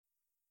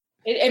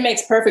It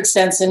makes perfect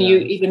sense. And you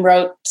even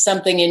wrote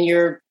something in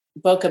your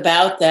book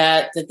about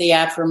that the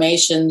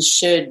affirmations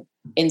should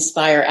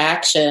inspire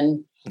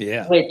action,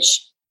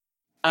 which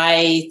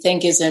I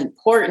think is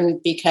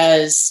important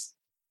because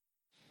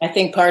I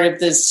think part of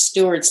this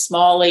Stuart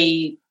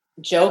Smalley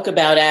joke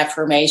about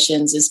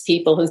affirmations is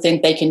people who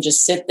think they can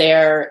just sit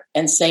there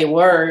and say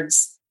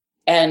words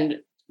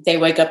and they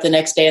wake up the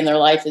next day and their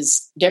life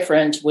is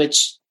different,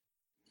 which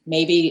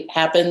maybe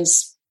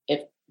happens,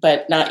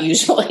 but not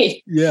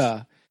usually.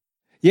 Yeah.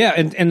 Yeah.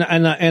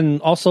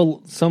 And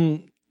also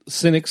some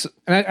cynics,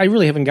 and I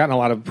really haven't gotten a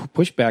lot of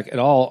pushback at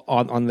all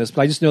on this,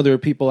 but I just know there are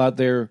people out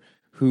there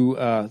who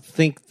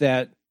think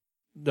that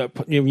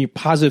your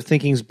positive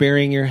thinking is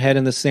burying your head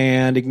in the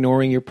sand,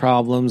 ignoring your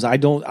problems.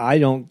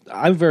 I'm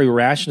very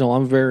rational.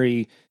 I'm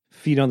very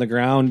feet on the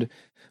ground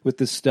with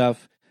this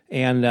stuff.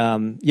 And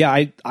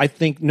I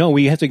think, no,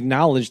 we have to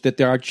acknowledge that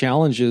there are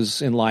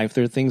challenges in life.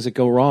 There are things that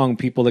go wrong,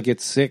 people that get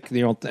sick,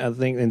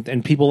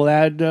 and people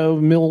that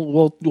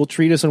will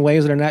treat us in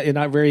ways that are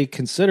not very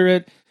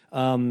considerate.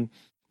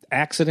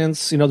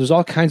 Accidents, there's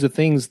all kinds of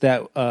things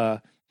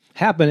that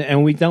happen,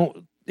 and we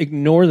don't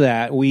ignore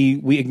that.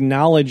 We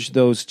acknowledge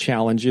those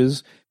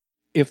challenges.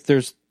 If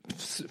there's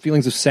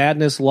feelings of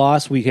sadness,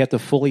 loss, we have to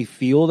fully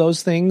feel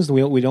those things.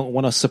 We don't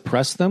want to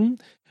suppress them.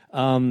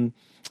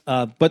 But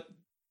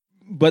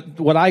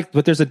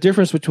there's a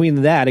difference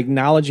between that,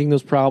 acknowledging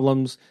those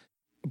problems,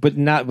 but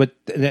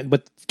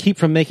keep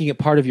from making it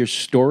part of your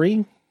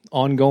story,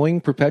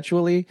 ongoing,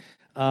 perpetually.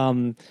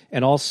 And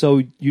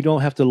also you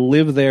don't have to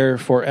live there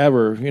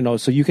forever,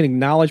 so you can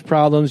acknowledge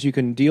problems, you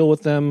can deal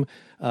with them,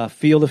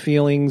 feel the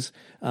feelings,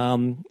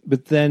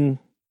 but then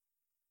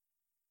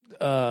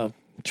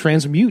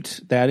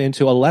transmute that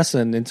into a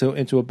lesson,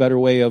 into a better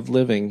way of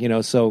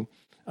living, so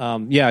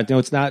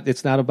it's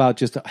not about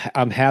just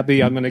I'm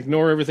happy, I'm going to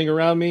ignore everything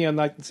around me, I'm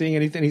not seeing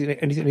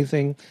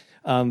anything,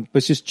 but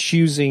it's just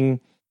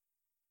choosing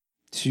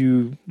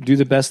to do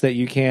the best that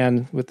you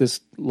can with this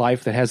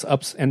life that has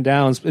ups and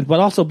downs, but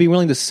also be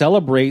willing to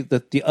celebrate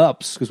the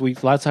ups, because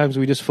a lot of times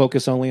we just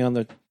focus only on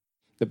the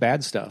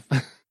bad stuff,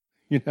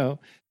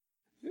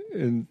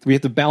 and we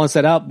have to balance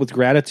that out with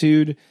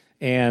gratitude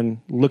and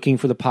looking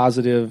for the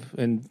positive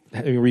and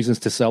having reasons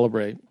to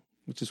celebrate,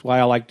 which is why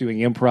I like doing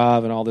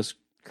improv and all this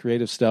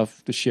creative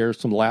stuff to share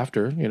some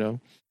laughter,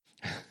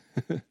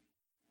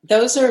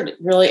 Those are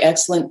really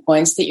excellent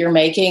points that you're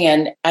making.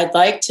 And I'd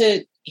like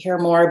to hear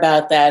more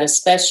about that,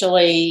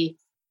 especially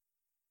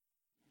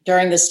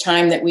during this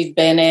time that we've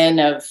been in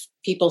of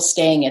people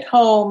staying at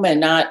home and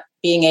not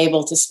being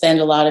able to spend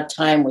a lot of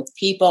time with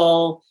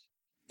people.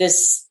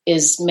 This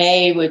is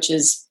May, which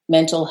is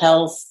Mental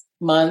Health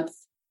Month.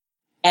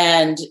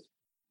 And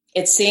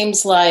it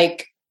seems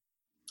like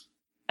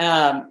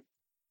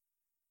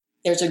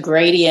there's a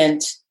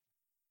gradient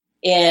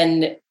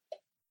in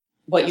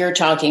what you're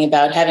talking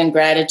about, having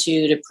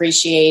gratitude,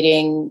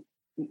 appreciating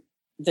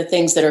the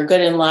things that are good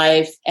in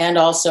life, and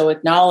also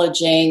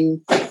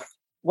acknowledging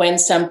when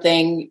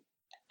something,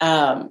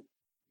 I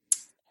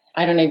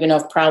don't even know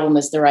if problem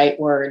is the right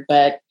word,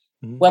 but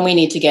when we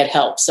need to get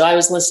help. So I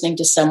was listening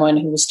to someone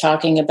who was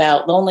talking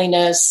about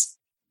loneliness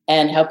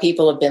and how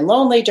people have been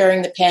lonely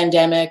during the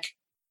pandemic.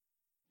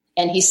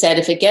 And he said,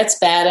 if it gets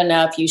bad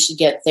enough, you should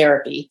get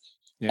therapy.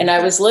 Yeah. And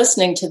I was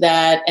listening to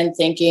that and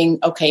thinking,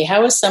 okay,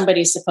 how is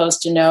somebody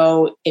supposed to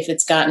know if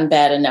it's gotten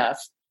bad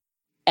enough?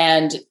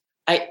 And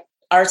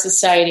our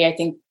society, I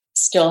think,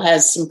 still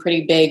has some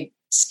pretty big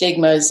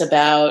stigmas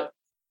about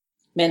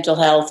mental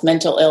health,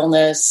 mental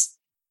illness.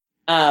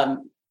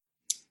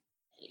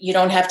 You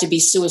don't have to be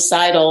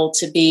suicidal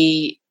to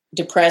be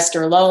depressed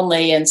or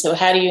lonely. And so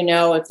how do you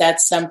know if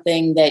that's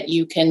something that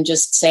you can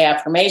just say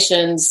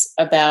affirmations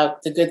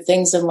about the good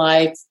things in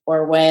life,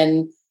 or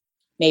when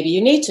maybe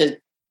you need to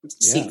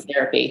seek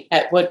therapy?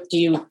 What do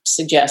you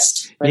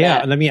suggest for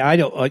that? I mean, I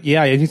don't,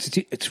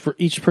 it's for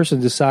each person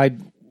to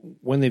decide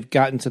when they've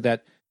gotten to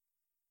that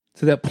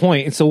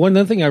point. And so one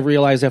other thing I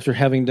realized after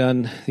having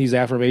done these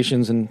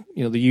affirmations, and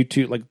the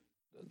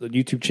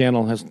YouTube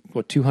channel has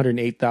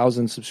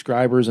 208,000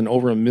 subscribers and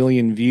over 1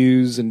 million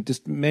views, and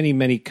just many,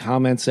 many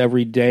comments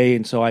every day.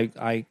 And so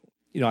I'm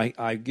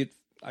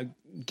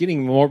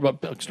getting more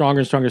a stronger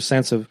and stronger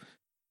sense of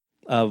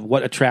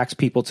what attracts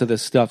people to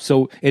this stuff.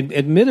 So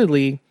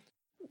admittedly,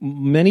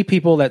 many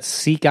people that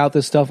seek out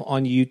this stuff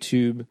on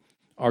YouTube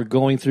are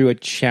going through a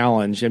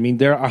challenge. I mean,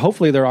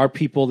 hopefully there are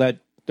people that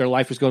their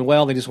life is going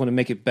well, they just want to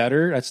make it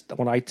better. That's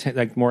when I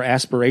like more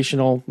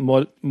aspirational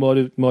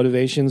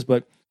motivations,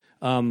 but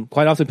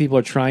quite often people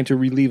are trying to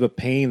relieve a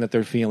pain that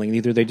they're feeling.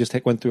 Either they just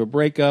went through a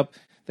breakup,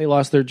 they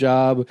lost their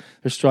job,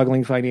 they're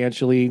struggling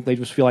financially, they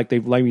just feel like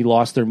they've maybe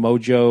lost their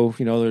mojo,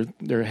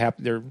 they're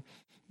happy, their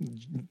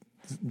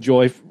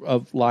joy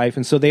of life.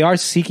 And so they are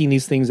seeking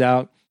these things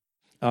out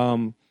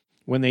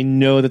when they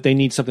know that they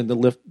need something to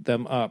lift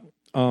them up.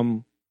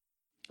 And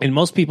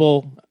most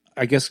people,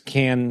 I guess,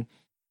 can,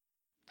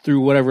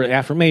 through whatever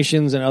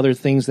affirmations and other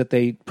things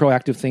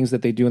proactive things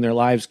that they do in their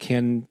lives,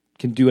 can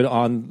do it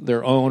on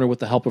their own or with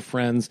the help of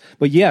friends.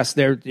 But yes,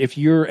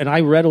 and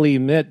I readily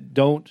admit,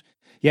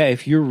 yeah,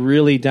 if you're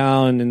really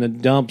down in the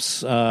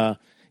dumps,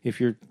 if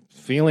you're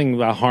feeling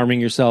about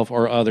harming yourself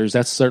or others,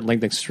 that's certainly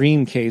the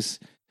extreme case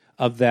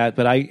of that.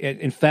 But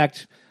in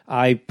fact,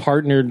 I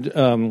partnered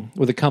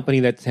with a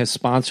company that has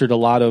sponsored a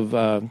lot of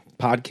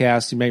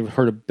podcasts. You may have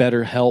heard of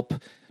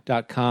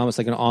BetterHelp.com. It's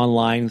like an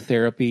online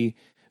therapy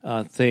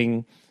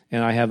thing.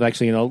 And I have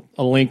actually, a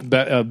link,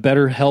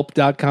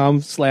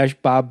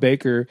 betterhelp.com/Bob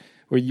Baker,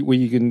 where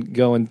you can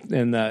go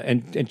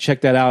and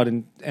check that out.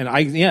 And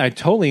I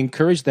totally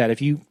encourage that.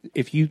 If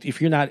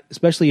you're not,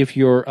 especially if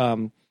you're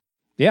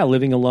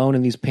living alone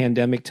in these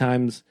pandemic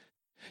times,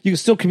 you can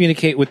still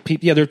communicate with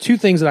people. Yeah, there are two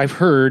things that I've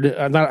heard.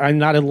 I'm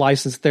not a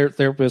licensed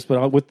therapist,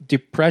 but with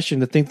depression,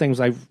 the things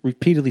I've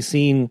repeatedly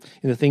seen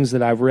in the things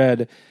that I've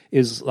read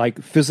is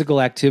like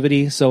physical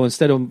activity. So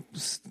instead of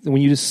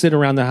when you just sit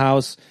around the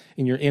house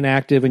and you're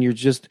inactive and you're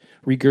just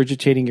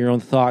regurgitating your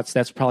own thoughts,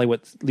 that's probably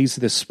what leads to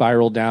this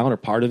spiral down, or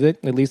part of it.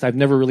 At least I've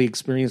never really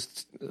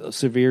experienced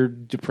severe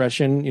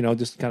depression.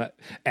 Just kind of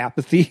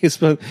apathy is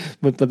but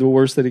the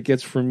worst that it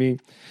gets for me.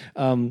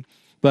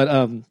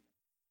 But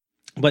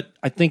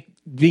I think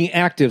being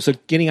active, so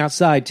getting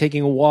outside,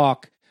 taking a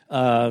walk,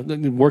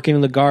 working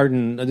in the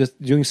garden, just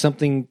doing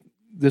something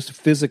this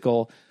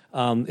physical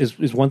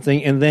is one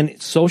thing. And then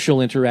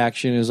social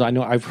interaction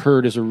I've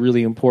heard is a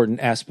really important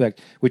aspect,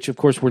 which of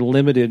course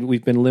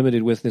we've been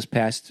limited with this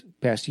past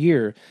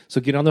year. So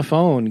get on the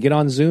phone, get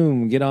on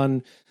Zoom, get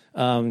on,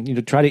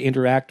 try to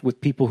interact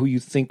with people who you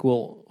think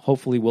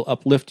hopefully will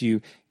uplift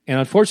you. And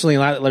unfortunately,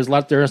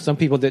 there are some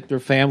people that their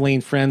family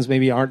and friends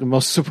maybe aren't the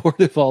most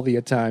supportive all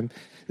the time.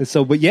 And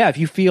so, but yeah, if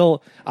you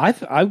feel, I've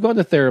gone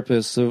to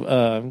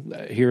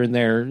therapists here and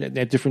there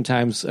at different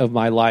times of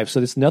my life. So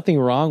there's nothing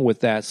wrong with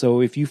that.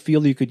 So if you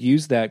feel you could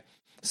use that,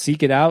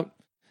 seek it out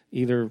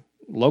either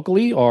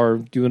locally or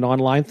do an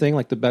online thing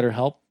like the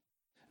BetterHelp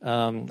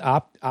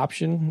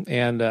option.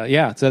 And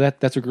so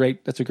that's a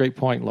great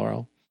point,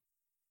 Laurel.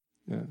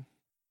 Yeah.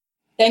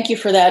 Thank you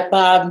for that,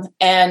 Bob.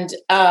 And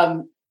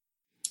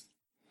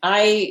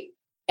I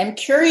am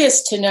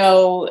curious to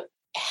know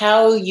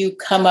how you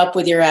come up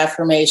with your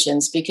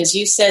affirmations, because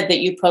you said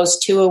that you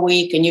post 2 a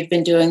week and you've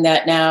been doing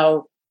that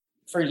now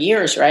for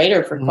years, right?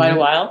 Or for quite a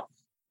while.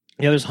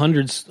 Yeah, there's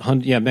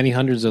many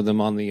hundreds of them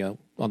on the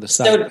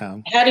site.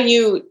 So how do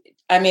you,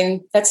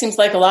 that seems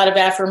like a lot of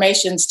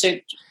affirmations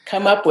to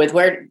come up with.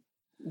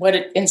 What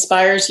it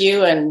inspires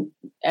you, and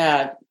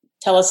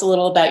tell us a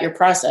little about your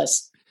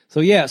process. So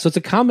it's a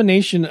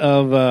combination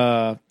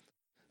of,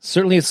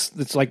 certainly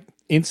it's like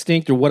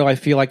instinct, or what do I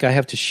feel like I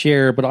have to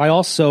share, but I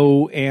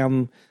also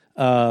am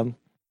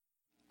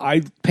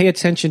I pay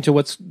attention to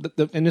what's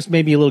and this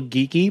may be a little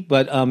geeky,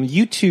 but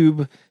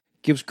YouTube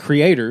gives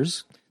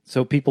creators,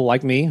 so people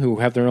like me who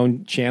have their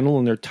own channel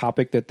and their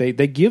topic that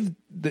they give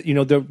the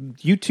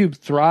YouTube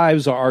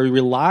thrives or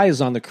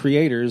relies on the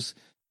creators,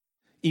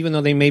 even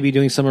though they may be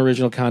doing some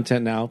original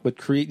content now, but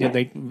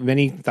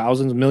many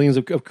thousands, millions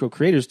of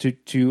creators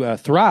to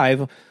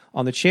thrive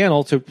on the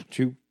channel to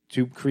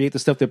create the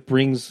stuff that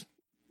brings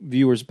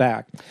viewers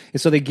back.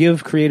 And so they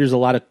give creators a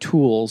lot of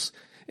tools,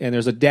 and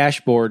there's a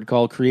dashboard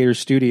called Creator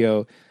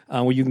Studio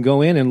where you can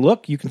go in and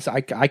look.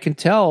 I can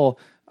tell.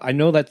 I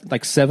know that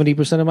like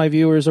 70% of my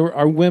viewers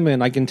are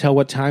women. I can tell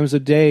what times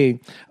of day.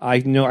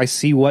 I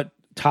see what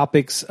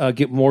topics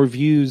get more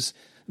views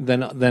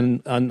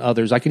than on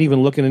others. I can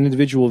even look at an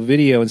individual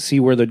video and see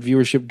where the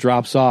viewership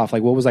drops off.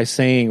 Like, what was I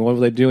saying? What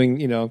was I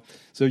doing?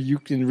 So you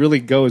can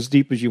really go as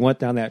deep as you want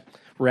down that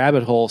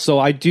rabbit hole. So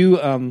I do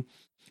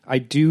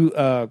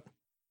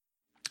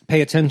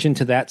pay attention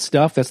to that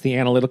stuff. That's the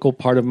analytical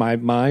part of my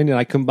mind, and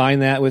I combine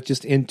that with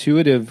just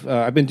intuitive.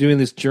 I've been doing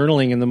this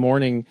journaling in the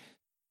morning,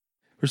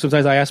 where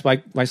sometimes I ask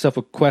myself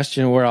a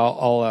question where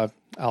I'll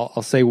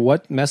say,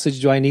 what message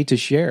do I need to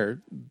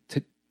share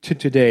to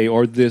today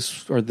or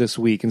this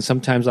week? And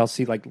sometimes I'll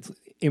see like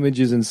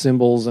images and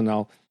symbols,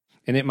 and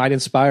it might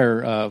inspire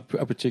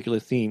a particular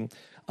theme.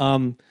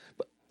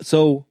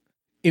 So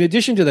in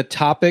addition to the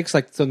topics,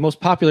 like the most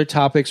popular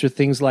topics are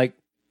things like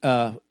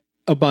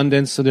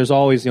abundance. So there's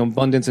always,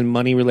 abundance and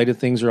money related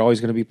things are always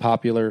going to be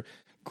popular.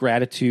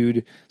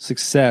 Gratitude,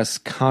 success,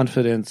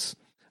 confidence.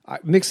 I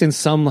mix in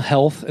some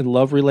health and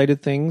love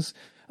related things.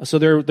 So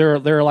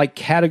there are like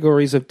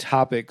categories of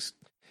topics.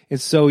 And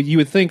so you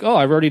would think, oh,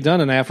 I've already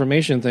done an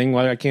affirmation thing.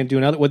 Why I can't do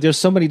another? Well, there's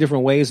so many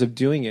different ways of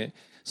doing it.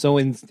 So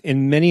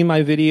in many of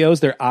my videos,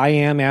 there I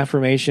am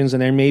affirmations,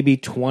 and there may be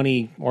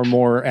 20 or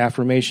more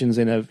affirmations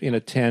in a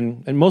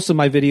 10. And most of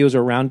my videos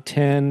are around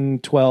 10,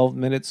 12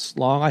 minutes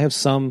long. I have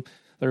some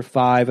that are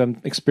 5.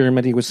 I'm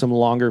experimenting with some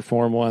longer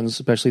form ones,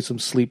 especially some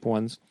sleep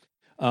ones.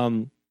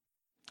 But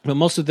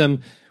most of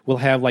them will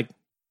have a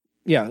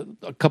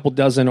couple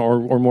dozen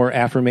or more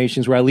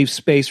affirmations where I leave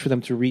space for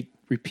them to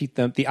repeat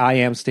the I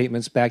am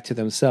statements back to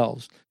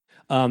themselves.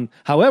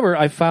 However,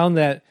 I found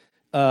that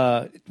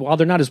while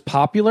they're not as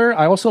popular,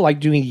 I also like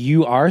doing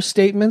you are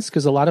statements,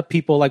 because a lot of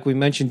people, like we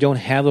mentioned, don't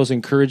have those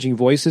encouraging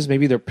voices.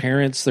 Maybe their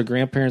parents, their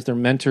grandparents, their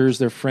mentors,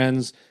 their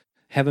friends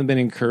haven't been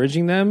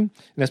encouraging them, and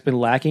that's been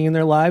lacking in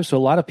their lives. So a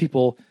lot of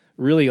people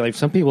really, like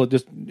some people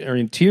just are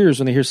in tears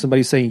when they hear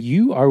somebody saying,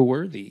 "You are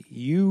worthy.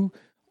 You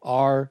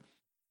are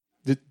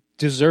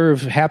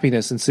deserve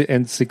happiness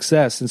and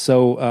success." And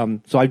so,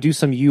 so I do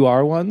some "you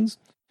are" ones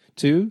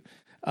too.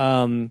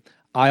 I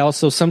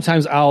also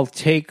sometimes I'll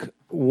take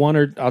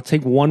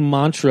one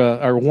mantra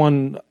or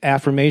one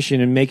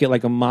affirmation and make it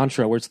like a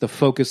mantra where it's the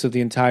focus of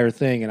the entire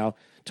thing. And I'll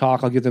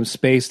give them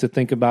space to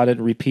think about it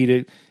and repeat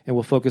it, and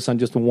we'll focus on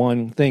just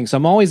one thing. So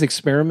I'm always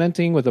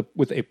experimenting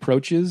with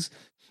approaches,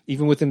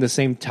 even within the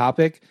same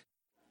topic.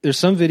 There's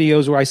some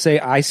videos where I say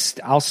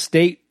I'll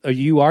state a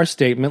 "you are"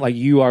 statement, like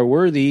 "you are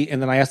worthy,"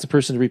 and then I ask the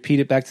person to repeat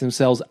it back to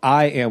themselves,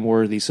 "I am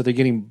worthy." So they're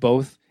getting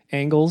both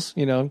angles,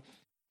 you know.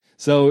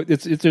 So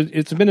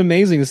it's been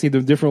amazing to see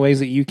the different ways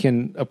that you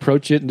can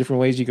approach it and different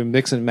ways you can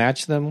mix and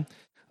match them,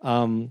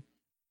 and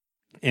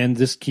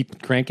just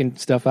keep cranking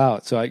stuff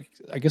out. So I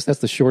guess that's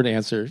the short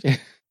answer,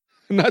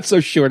 not so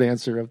short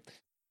answer of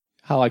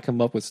how I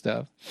come up with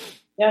stuff.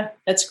 Yeah,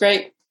 that's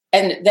great.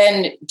 And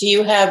then do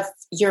you have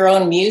your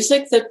own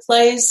music that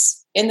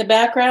plays in the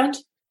background?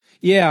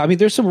 Yeah, I mean,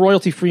 there's some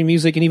royalty-free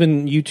music, and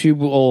even YouTube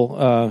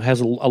will has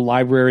a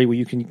library where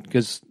you can,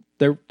 because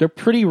they're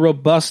pretty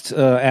robust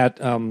at.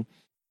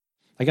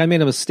 Like I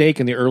made a mistake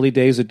in the early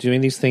days of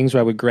doing these things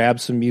where I would grab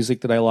some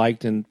music that I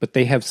liked, but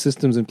they have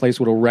systems in place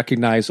where it'll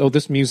recognize, oh,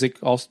 this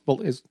music also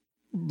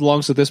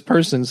belongs to this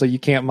person, so you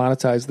can't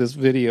monetize this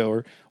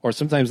video, or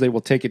sometimes they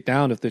will take it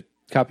down if the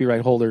copyright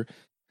holder.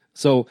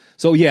 So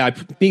yeah,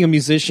 being a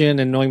musician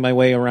and knowing my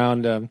way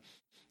around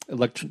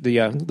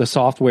the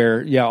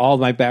software, yeah, all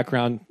of my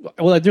background.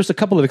 Well, there's a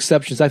couple of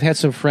exceptions. I've had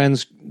some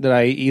friends that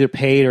I either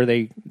paid or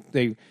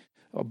they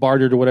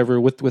bartered or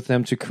whatever with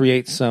them to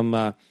create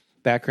some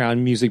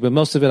background music, but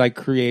most of it I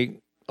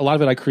create. A lot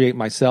of it I create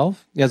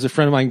myself. There's a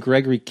friend of mine,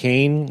 Gregory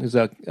Kane, who's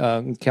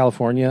in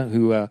California,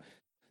 who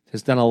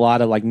has done a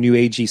lot of like new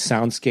agey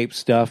soundscape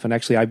stuff. And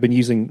actually, I've been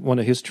using one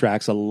of his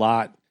tracks a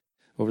lot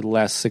over the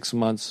last 6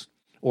 months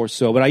or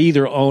so. But I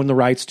either own the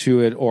rights to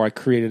it or I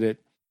created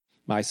it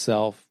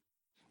myself.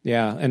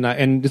 Yeah,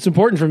 and it's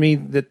important for me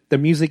that the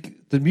music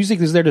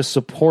is there to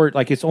support.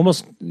 Like it's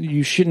almost,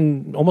 you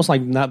shouldn't almost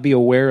like not be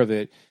aware of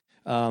it.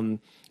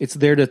 It's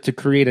there to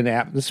create an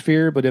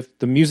atmosphere, but if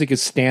the music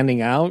is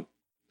standing out,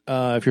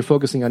 if you're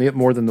focusing on it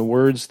more than the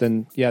words,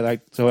 then yeah,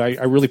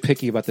 I'm really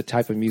picky about the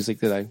type of music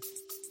that I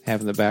have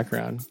in the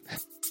background.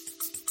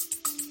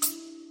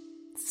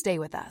 Stay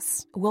with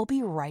us. We'll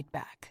be right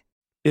back.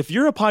 If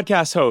you're a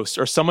podcast host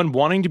or someone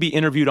wanting to be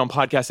interviewed on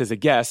podcasts as a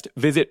guest,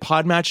 visit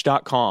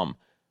podmatch.com.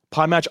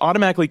 Podmatch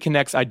automatically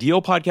connects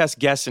ideal podcast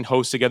guests and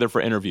hosts together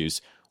for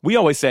interviews. We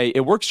always say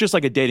it works just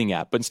like a dating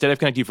app, but instead of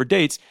connecting you for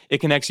dates, it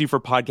connects you for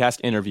podcast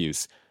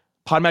interviews.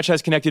 Podmatch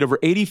has connected over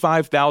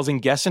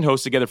 85,000 guests and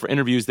hosts together for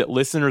interviews that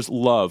listeners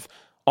love,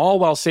 all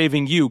while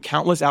saving you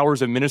countless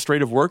hours of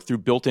administrative work through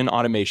built-in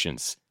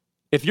automations.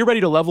 If you're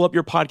ready to level up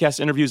your podcast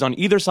interviews on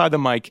either side of the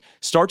mic,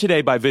 start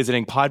today by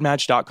visiting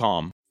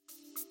podmatch.com.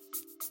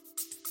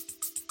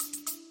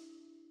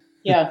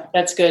 Yeah,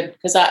 that's good.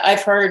 Because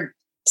I've heard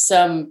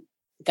some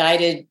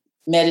guided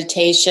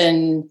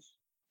meditation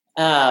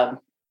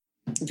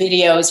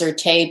videos or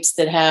tapes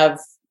that have,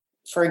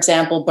 for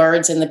example,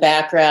 birds in the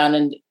background.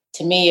 And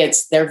to me,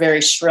 they're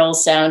very shrill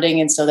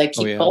sounding. And so they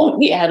keep pulling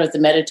me out of the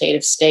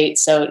meditative state.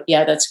 So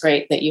yeah, that's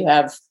great that you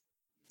have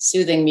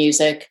soothing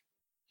music.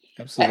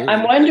 Absolutely.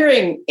 I'm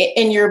wondering,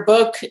 in your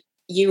book,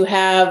 you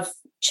have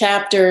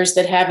chapters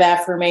that have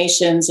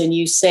affirmations and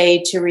you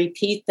say to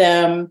repeat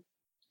them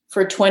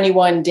for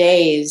 21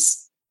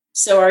 days.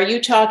 So are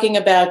you talking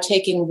about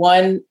taking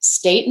one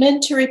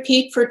statement to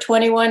repeat for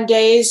 21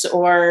 days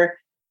or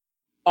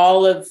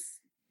all of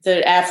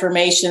the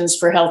affirmations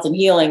for health and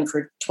healing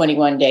for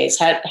 21 days?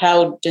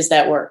 How does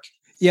that work?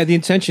 Yeah, the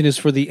intention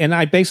is and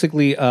I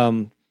basically,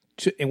 a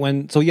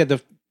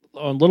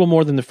little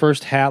more than the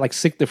first half,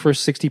 the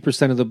first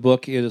 60% of the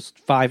book is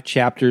 5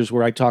 chapters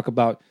where I talk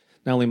about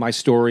not only my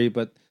story,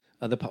 but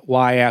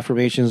why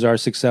affirmations are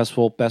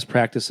successful, best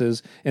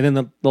practices. And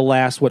then the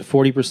last,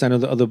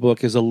 40% of the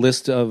book is a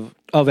list of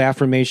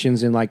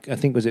affirmations in I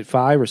think, was it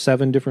 5 or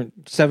 7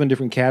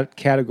 different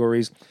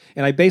categories.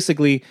 And I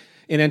basically,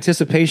 in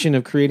anticipation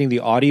of creating the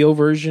audio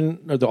version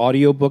or the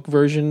audiobook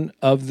version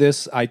of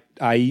this, I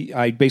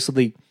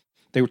basically,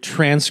 they were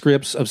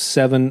transcripts of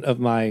 7 of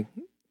my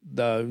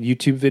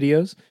YouTube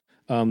videos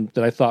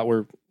that I thought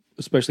were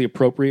especially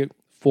appropriate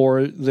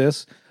for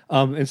this.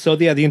 And so,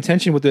 yeah, the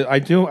intention with it, I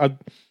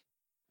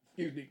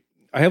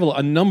have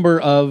a number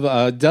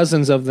of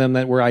dozens of them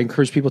where I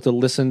encourage people to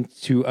listen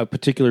to a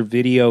particular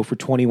video for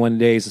 21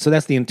 days. So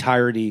that's the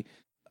entirety.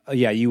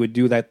 You would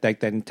do that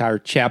entire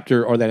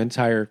chapter or that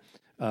entire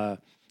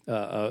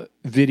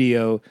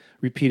video,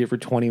 repeat it for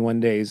 21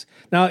 days.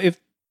 Now,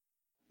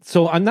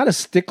 I'm not a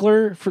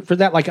stickler for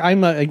that. Like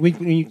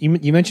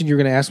you mentioned you're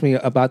going to ask me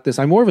about this.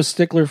 I'm more of a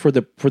stickler for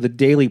the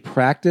daily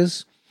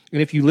practice.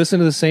 And if you listen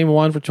to the same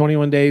one for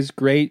 21 days,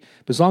 great.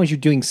 But as long as you're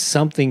doing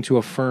something to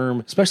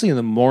affirm, especially in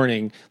the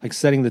morning, like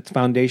setting the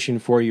foundation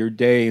for your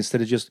day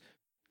instead of just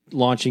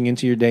launching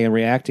into your day and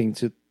reacting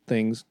to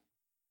things,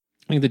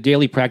 I think the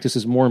daily practice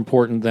is more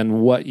important than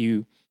what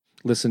you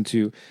listen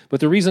to. But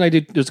there's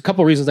a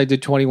couple of reasons I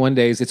did 21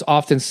 days. It's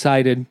often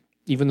cited,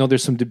 even though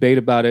there's some debate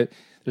about it,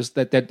 there's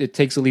that it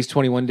takes at least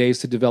 21 days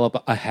to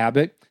develop a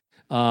habit.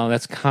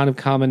 That's kind of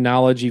common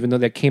knowledge, even though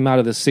that came out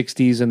of the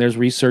 60s, and there's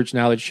research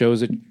now that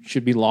shows it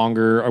should be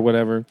longer or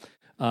whatever.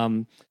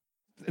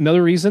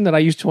 Another reason that I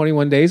use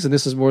 21 days, and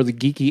this is more the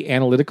geeky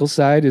analytical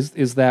side,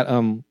 is that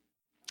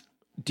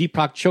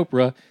Deepak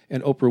Chopra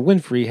and Oprah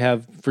Winfrey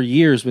have for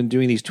years been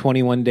doing these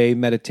 21-day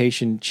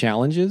meditation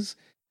challenges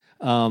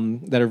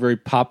that are very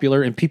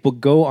popular, and people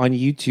go on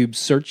YouTube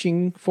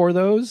searching for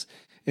those.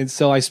 And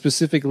so I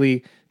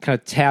specifically kind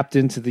of tapped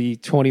into the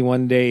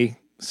 21-day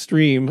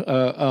stream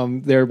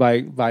there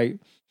by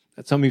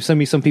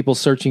some people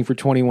searching for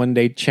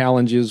 21-day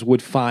challenges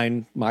would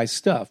find my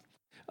stuff.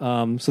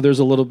 So there's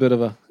a little bit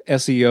of a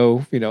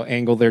SEO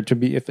angle there to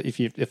be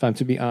if I'm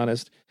to be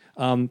honest.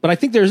 But I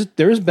think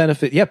there's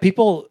benefit. Yeah,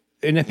 people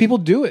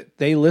do it.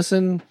 They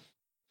listen,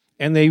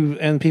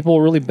 and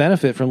people really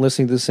benefit from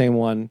listening to the same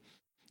one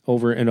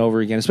over and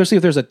over again, especially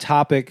if there's a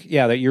topic,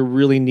 that you're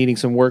really needing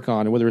some work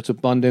on, whether it's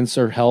abundance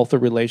or health or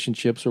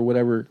relationships or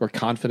whatever, or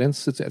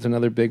confidence. It's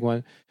another big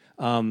one.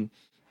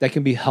 That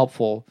can be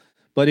helpful.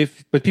 But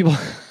people,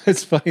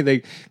 it's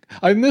funny.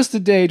 I missed a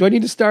day. Do I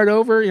need to start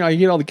over? I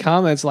get all the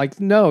comments like,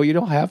 no, you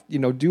don't have,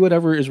 do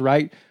whatever is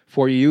right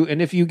for you.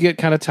 And if you get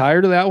kind of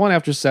tired of that one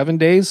after 7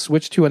 days,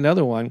 switch to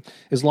another one.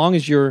 As long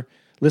as you're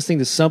listening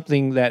to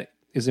something that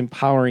is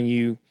empowering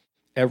you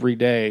every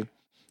day,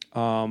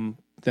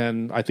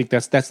 then I think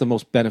that's the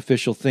most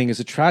beneficial thing, is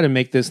to try to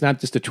make this not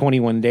just a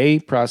 21-day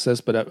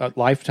process, but a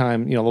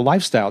lifetime, a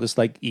lifestyle, just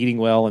like eating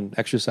well and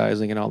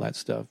exercising and all that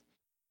stuff.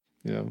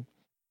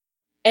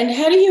 And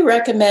how do you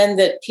recommend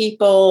that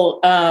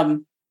people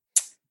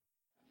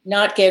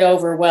not get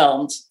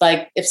overwhelmed?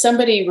 Like if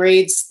somebody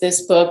reads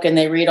this book and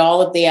they read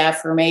all of the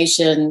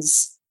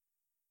affirmations,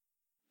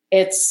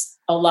 it's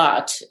a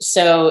lot.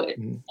 So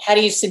how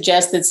do you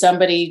suggest that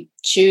somebody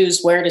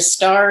choose where to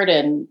start,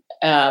 and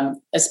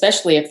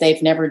especially if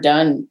they've never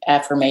done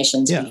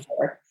affirmations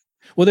before?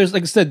 Well, there's,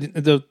 like I said,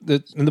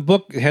 the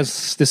book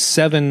has the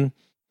 7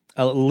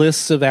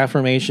 lists of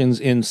affirmations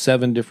in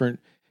 7 different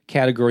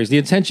categories. The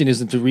intention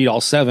isn't to read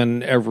all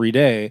 7 every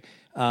day.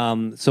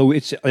 So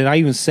and I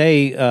even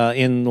say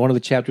in one of the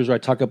chapters where I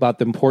talk about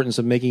the importance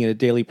of making it a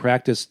daily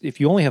practice,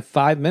 if you only have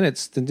 5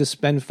 minutes, then just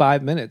spend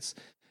 5 minutes.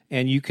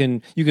 And you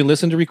can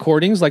listen to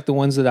recordings like the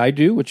ones that I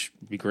do, which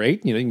would be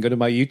great. You can go to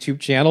my YouTube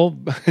channel,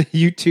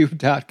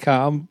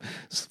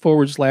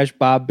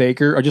 youtube.com/Bob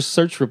Baker, or just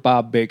search for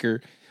Bob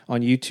Baker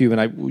on YouTube,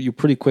 and you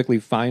pretty quickly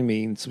find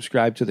me and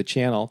subscribe to the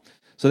channel.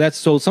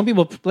 So some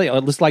people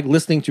just like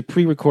listening to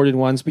pre-recorded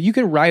ones, but you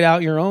can write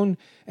out your own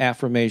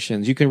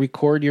affirmations. You can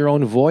record your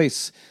own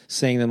voice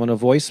saying them on a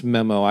voice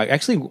memo. I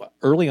actually,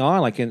 early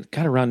on, like in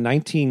kind of around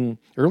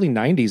early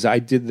 90s, I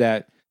did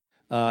that.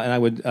 And I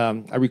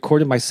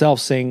recorded myself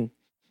saying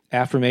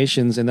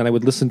affirmations, and then I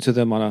would listen to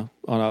them on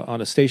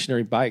a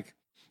stationary bike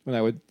when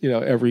I would,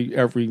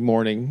 every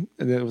morning.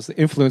 And it was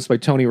influenced by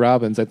Tony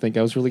Robbins. I think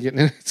I was really getting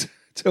into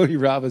Tony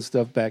Robbins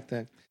stuff back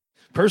then.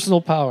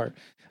 Personal power.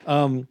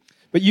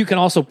 But you can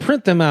also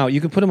print them out. You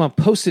can put them on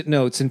Post-it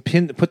notes and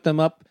put them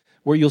up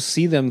where you'll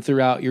see them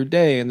throughout your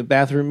day, in the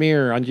bathroom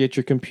mirror, at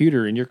your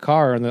computer, in your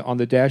car, on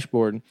the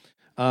dashboard.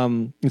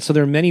 And so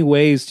there are many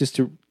ways just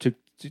to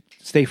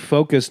stay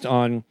focused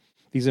on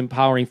these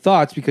empowering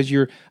thoughts, because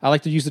I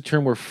like to use the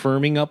term, we're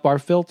firming up our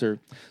filter.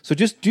 So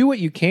just do what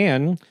you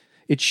can.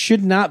 It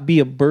should not be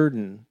a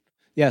burden.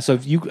 Yeah, so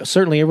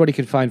certainly everybody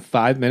can find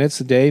 5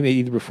 minutes a day, maybe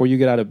either before you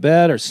get out of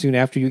bed or soon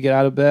after you get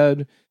out of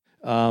bed,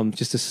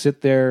 just to sit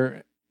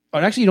there.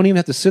 Or actually, you don't even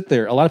have to sit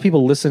there. A lot of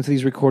people listen to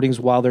these recordings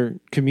while they're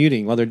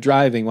commuting, while they're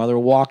driving, while they're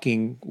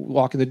walking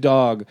the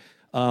dog.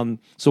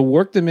 So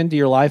work them into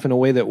your life in a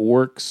way that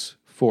works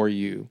for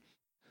you.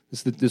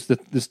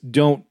 This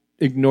don't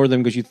ignore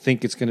them because you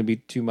think it's going to be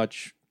too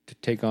much to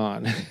take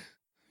on.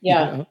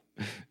 Yeah.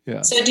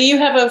 Yeah. So do you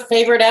have a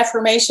favorite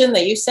affirmation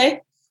that you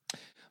say?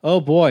 Oh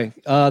boy.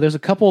 There's a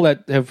couple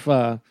that have,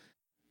 I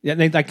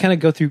kind of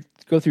go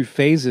through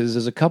phases.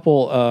 There's a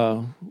couple,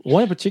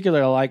 one in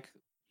particular I like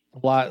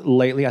a lot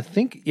lately. I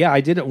think,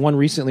 I did one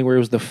recently where it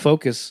was the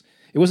focus.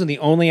 It wasn't the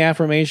only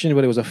affirmation,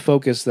 but it was a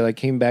focus that I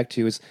came back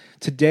to. Is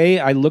today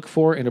I look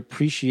for and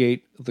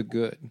appreciate the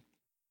good.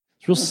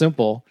 It's real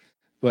simple.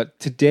 But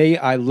today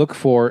I look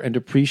for and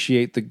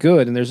appreciate the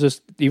good. And there's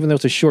even though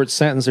it's a short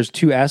sentence, there's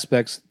 2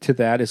 aspects to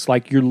that. It's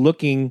like you're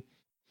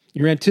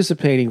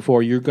anticipating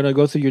you're going to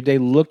go through your day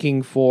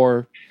looking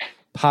for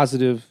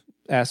positive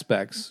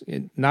aspects,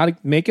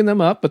 not making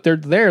them up, but they're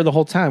there the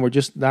whole time. We're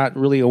just not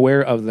really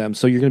aware of them.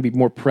 So you're going to be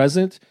more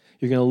present.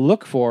 You're going to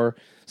look for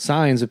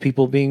signs of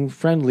people being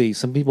friendly,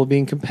 some people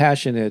being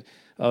compassionate,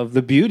 of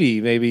the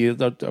beauty. Maybe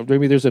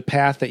there's a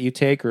path that you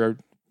take or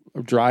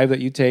a drive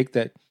that you take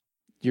that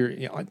you're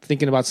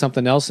thinking about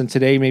something else, and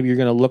today maybe you're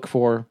going to look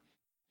for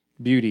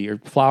beauty or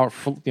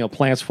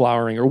plants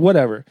flowering or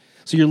whatever.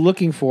 So you're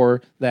looking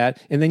for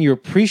that, and then you're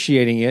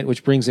appreciating it,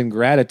 which brings in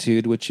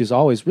gratitude, which is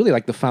always really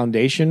like the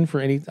foundation for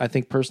any, I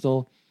think,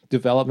 personal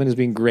development, is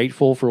being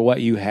grateful for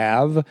what you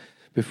have,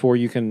 before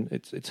you can.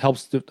 It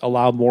helps to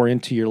allow more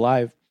into your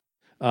life.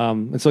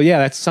 And so, yeah,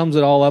 that sums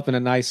it all up in a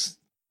nice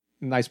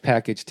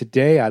package.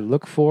 Today, I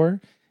look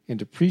for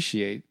and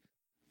appreciate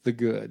the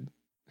good.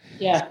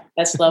 Yeah,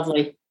 that's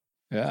lovely.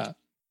 Yeah.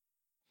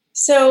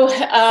 So,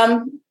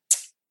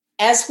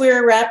 as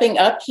we're wrapping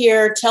up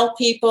here, tell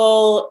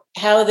people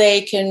how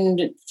they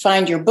can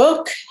find your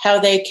book, how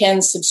they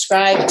can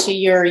subscribe to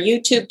your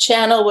YouTube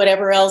channel,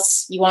 whatever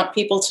else you want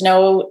people to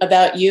know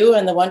about you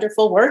and the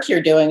wonderful work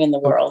you're doing in the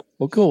world.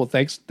 Well, cool.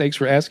 Thanks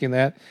for asking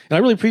that. And I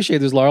really appreciate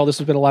this, Laurel. This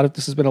has been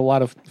a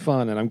lot of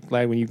fun, and I'm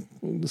glad when you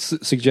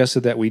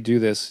suggested that we do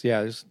this.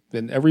 Yeah, it's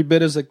been every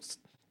bit as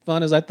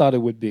fun as I thought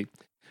it would be.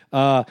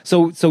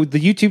 So the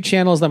YouTube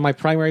channel is my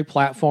primary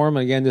platform.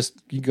 And again, just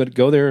you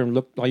go there and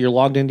look while you're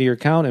logged into your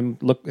account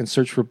and look and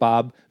search for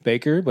Bob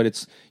Baker, but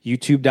it's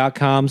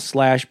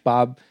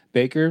youtube.com/Bob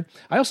Baker.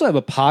 I also have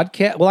a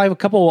podcast. Well, I have a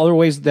couple other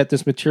ways that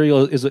this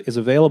material is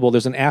available.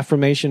 There's an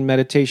affirmation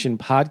meditation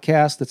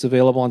podcast that's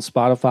available on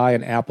Spotify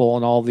and Apple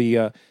and all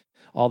the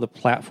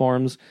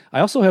platforms. I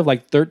also have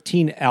like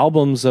 13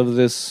 albums of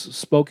this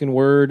spoken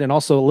word and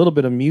also a little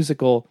bit of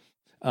musical,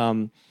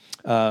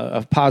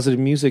 of positive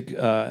music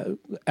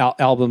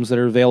albums that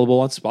are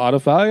available on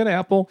Spotify and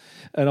Apple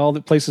and all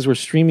the places where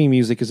streaming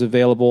music is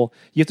available.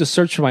 You have to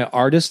search for my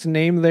artist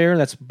name there.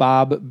 That's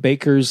Bob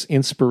Baker's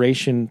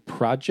Inspiration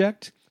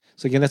Project.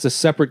 So again, that's a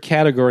separate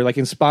category. Like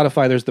in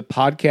Spotify, there's the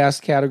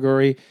podcast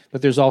category,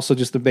 but there's also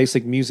just the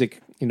basic music,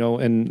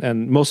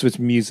 and most of it's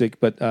music,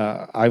 but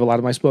I have a lot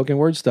of my spoken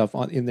word stuff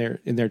in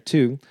there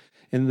too.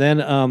 And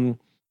then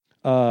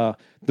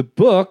the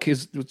book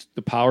is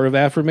The Power of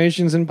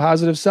Affirmations and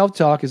Positive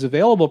Self-Talk is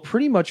available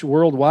pretty much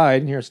worldwide.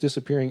 And here it's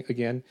disappearing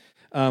again.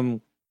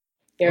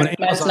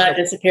 It's not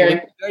disappearing.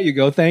 There you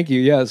go. Thank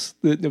you. Yes.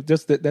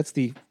 That's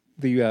the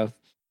what do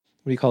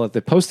you call it?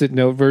 The Post-it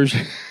note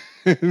version.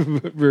 But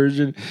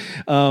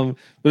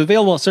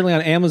available certainly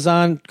on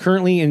Amazon,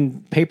 currently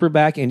in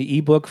paperback and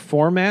ebook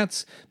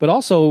formats, but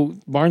also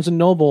Barnes and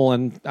Noble.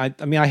 And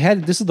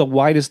this is the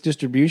widest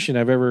distribution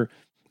I've ever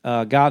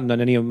gotten on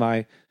any of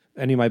my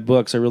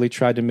books. I really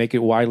tried to make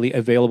it widely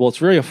available. It's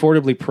very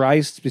affordably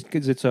priced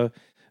because it's the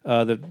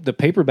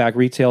paperback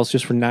retails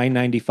just for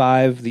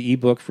 $9.95, the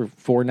ebook for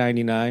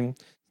 $4.99,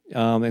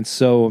 and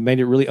so made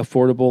it really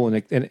affordable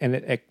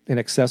and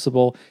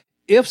accessible.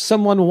 If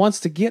someone wants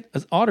to get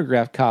an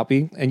autographed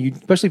copy, and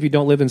especially if you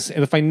don't live and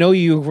if I know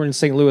you were in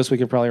St. Louis, we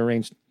could probably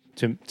arrange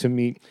to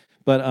meet.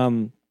 But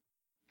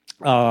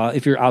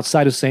if you're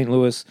outside of St.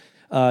 Louis,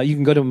 you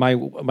can go to my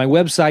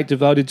website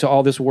devoted to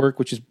all this work,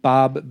 which is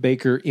Bob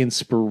Baker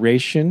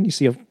Inspiration. You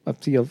see a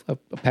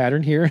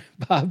pattern here,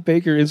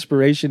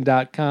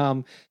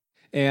 bobbakerinspiration.com,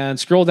 and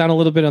scroll down a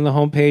little bit on the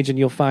homepage, and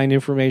you'll find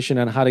information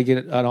on how to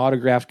get an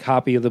autographed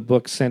copy of the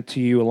book sent to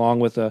you, along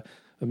with a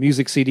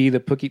music CD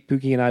that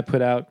Pookie and I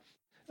put out,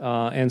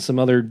 and some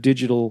other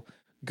digital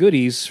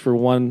goodies for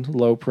one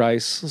low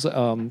price.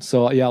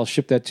 So yeah, I'll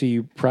ship that to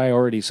you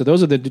priority. So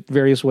those are the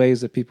various ways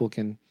that people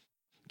can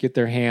get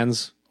their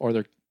hands or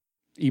their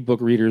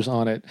ebook readers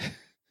on it.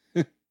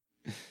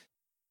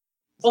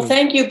 Well,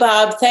 thank you,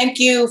 Bob. Thank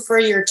you for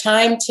your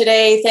time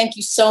today. Thank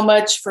you so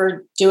much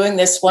for doing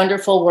this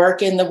wonderful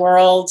work in the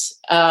world.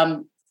 I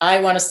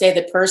want to say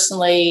that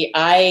personally,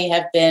 I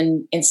have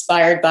been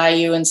inspired by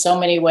you in so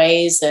many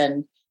ways.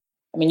 And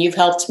you've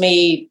helped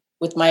me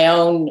with my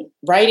own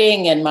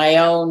writing and my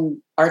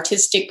own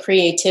artistic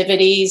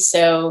creativity.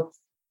 So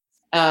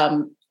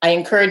I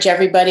encourage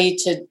everybody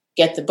to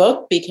get the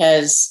book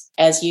because,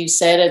 as you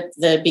said at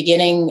the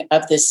beginning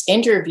of this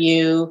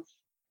interview,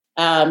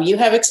 you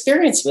have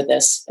experience with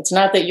this. It's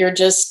not that you're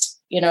just,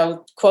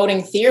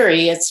 quoting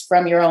theory. It's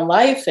from your own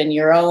life and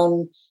your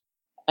own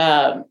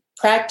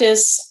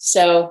practice.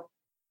 So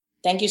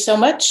thank you so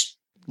much.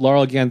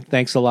 Laurel, again,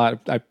 thanks a lot.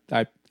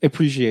 I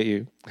appreciate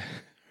you.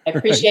 I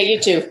appreciate you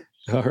too.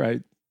 All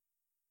right.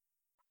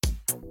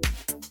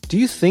 Do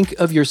you think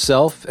of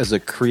yourself as a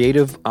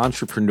creative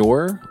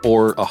entrepreneur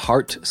or a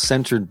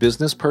heart-centered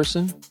business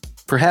person?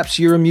 Perhaps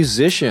you're a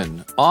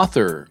musician,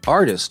 author,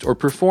 artist, or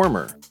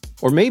performer.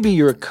 Or maybe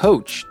you're a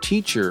coach,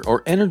 teacher,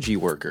 or energy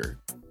worker.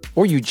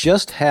 Or you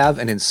just have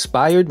an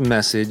inspired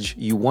message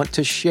you want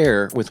to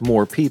share with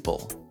more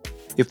people.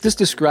 If this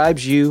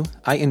describes you,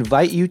 I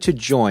invite you to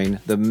join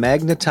the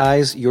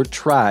Magnetize Your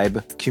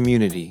Tribe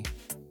community.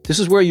 This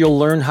is where you'll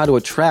learn how to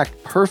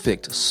attract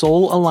perfect,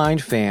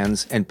 soul-aligned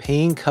fans and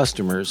paying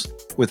customers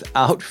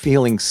without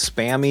feeling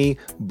spammy,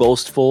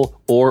 boastful,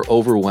 or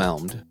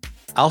overwhelmed.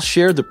 I'll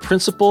share the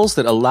principles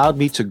that allowed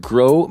me to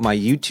grow my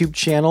YouTube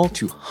channel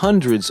to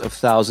hundreds of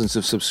thousands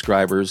of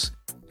subscribers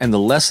and the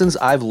lessons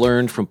I've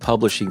learned from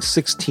publishing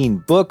 16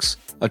 books,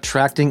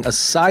 attracting a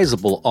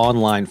sizable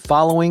online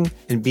following,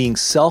 and being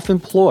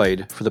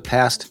self-employed for the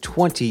past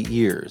 20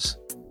 years.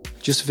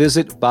 Just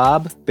visit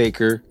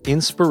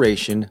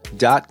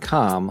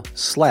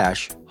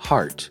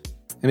bobbakerinspiration.com/heart,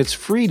 and it's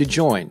free to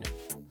join.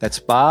 That's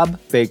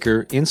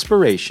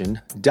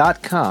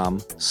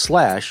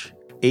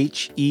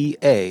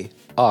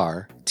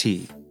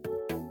bobbakerinspiration.com/HEART.